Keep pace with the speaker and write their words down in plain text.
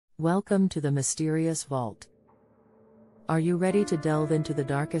Welcome to the mysterious vault. Are you ready to delve into the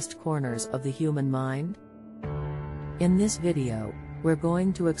darkest corners of the human mind? In this video, we're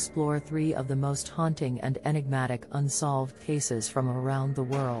going to explore 3 of the most haunting and enigmatic unsolved cases from around the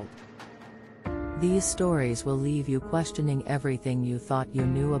world. These stories will leave you questioning everything you thought you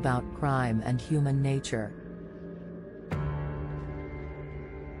knew about crime and human nature.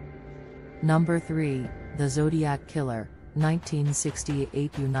 Number 3, the Zodiac Killer,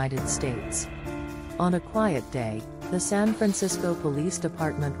 1968 United States. On a quiet day, the San Francisco Police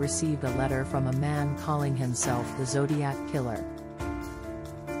Department received a letter from a man calling himself the Zodiac Killer.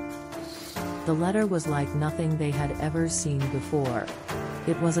 The letter was like nothing they had ever seen before.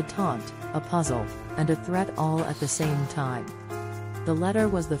 It was a taunt, a puzzle, and a threat all at the same time. The letter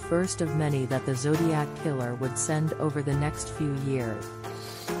was the first of many that the Zodiac Killer would send over the next few years.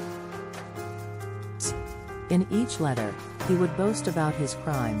 In each letter, he would boast about his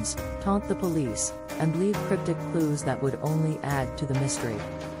crimes, taunt the police, and leave cryptic clues that would only add to the mystery.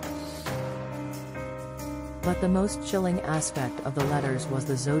 But the most chilling aspect of the letters was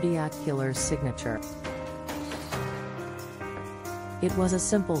the Zodiac Killer's signature. It was a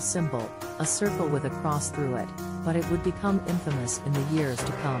simple symbol, a circle with a cross through it, but it would become infamous in the years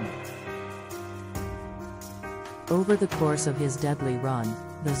to come. Over the course of his deadly run,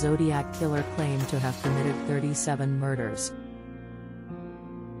 the Zodiac Killer claimed to have committed 37 murders.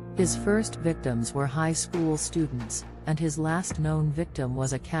 His first victims were high school students, and his last known victim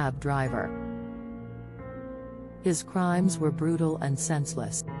was a cab driver. His crimes were brutal and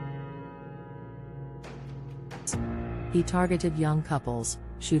senseless. He targeted young couples,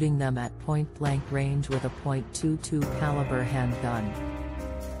 shooting them at point-blank range with a .22 caliber handgun.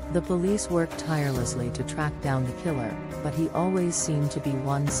 The police worked tirelessly to track down the killer, but he always seemed to be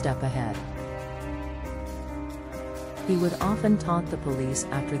one step ahead. He would often taunt the police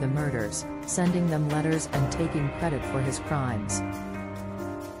after the murders, sending them letters and taking credit for his crimes.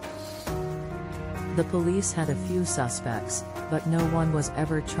 The police had a few suspects, but no one was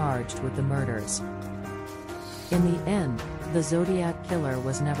ever charged with the murders. In the end, the Zodiac Killer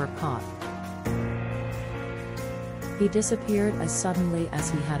was never caught. He disappeared as suddenly as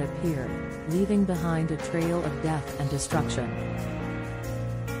he had appeared, leaving behind a trail of death and destruction.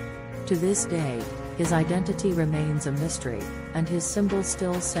 To this day, his identity remains a mystery, and his symbol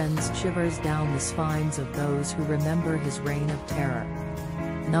still sends shivers down the spines of those who remember his reign of terror.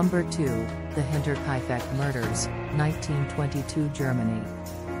 Number 2, the Hinterkaifeck Murders, 1922 Germany.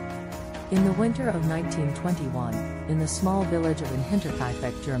 In the winter of 1921, in the small village of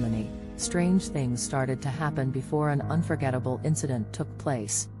Hinterkaifeck, Germany, strange things started to happen before an unforgettable incident took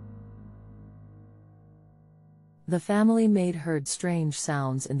place. The family maid heard strange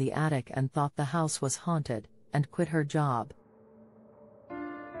sounds in the attic and thought the house was haunted, and quit her job.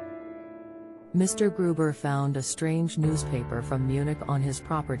 Mr. Gruber found a strange newspaper from Munich on his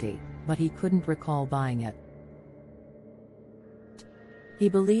property, but he couldn't recall buying it. He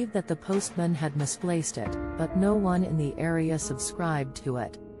believed that the postman had misplaced it, but no one in the area subscribed to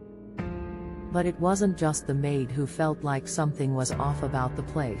it. But it wasn't just the maid who felt like something was off about the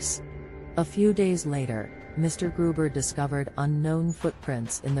place. A few days later, Mr. Gruber discovered unknown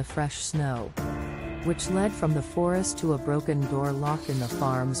footprints in the fresh snow, which led from the forest to a broken door locked in the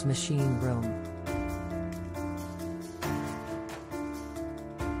farm's machine room.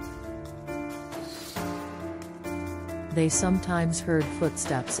 They sometimes heard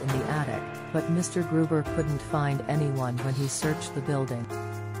footsteps in the attic, but Mr. Gruber couldn't find anyone when he searched the building.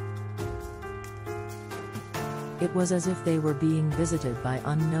 It was as if they were being visited by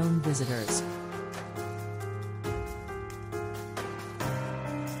unknown visitors.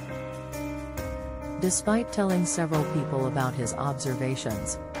 Despite telling several people about his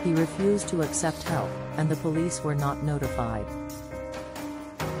observations, he refused to accept help, and the police were not notified.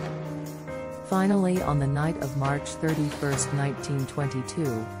 Finally, on the night of March 31,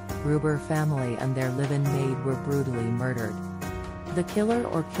 1922, Gruber family and their live-in maid were brutally murdered. The killer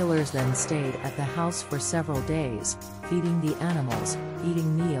or killers then stayed at the house for several days, feeding the animals,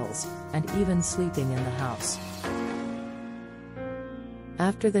 eating meals, and even sleeping in the house.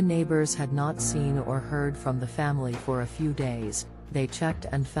 After the neighbors had not seen or heard from the family for a few days, they checked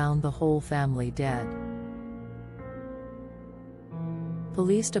and found the whole family dead.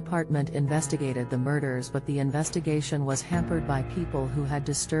 Police department investigated the murders, but the investigation was hampered by people who had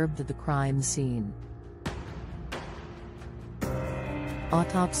disturbed the crime scene.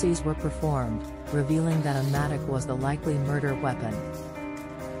 Autopsies were performed, revealing that a mattock was the likely murder weapon.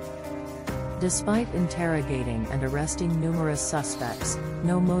 Despite interrogating and arresting numerous suspects,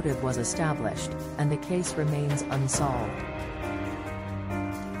 no motive was established, and the case remains unsolved.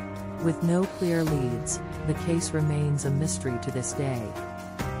 With no clear leads, the case remains a mystery to this day.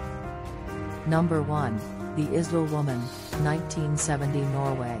 Number 1. The Isdal Woman, 1970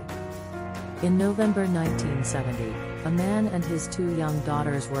 Norway. In November 1970, a man and his 2 young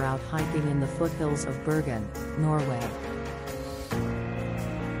daughters were out hiking in the foothills of Bergen, Norway.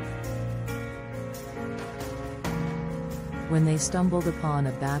 When they stumbled upon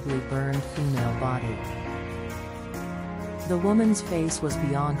a badly burned female body. The woman's face was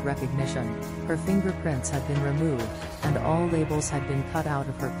beyond recognition, her fingerprints had been removed, and all labels had been cut out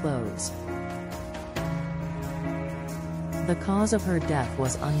of her clothes. The cause of her death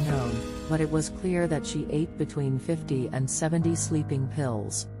was unknown, but it was clear that she ate between 50 and 70 sleeping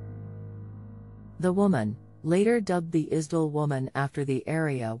pills. The woman, later dubbed the Isdal Woman after the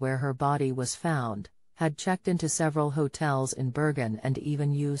area where her body was found, had checked into several hotels in Bergen and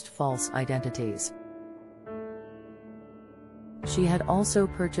even used false identities. She had also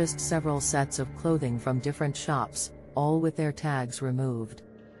purchased several sets of clothing from different shops, all with their tags removed.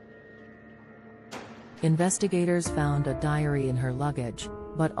 Investigators found a diary in her luggage,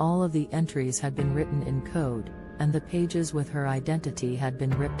 but all of the entries had been written in code, and the pages with her identity had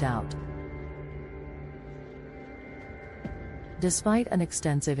been ripped out. Despite an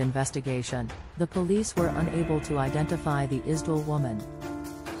extensive investigation, the police were unable to identify the Isdal Woman.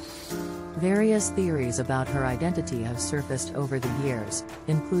 Various theories about her identity have surfaced over the years,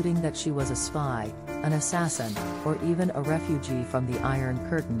 including that she was a spy, an assassin, or even a refugee from the Iron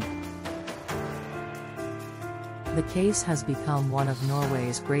Curtain. The case has become one of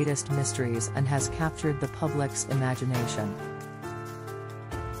Norway's greatest mysteries and has captured the public's imagination.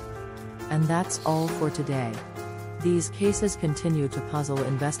 And that's all for today. These cases continue to puzzle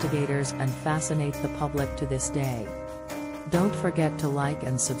investigators and fascinate the public to this day. Don't forget to like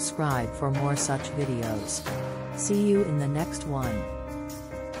and subscribe for more such videos. See you in the next one.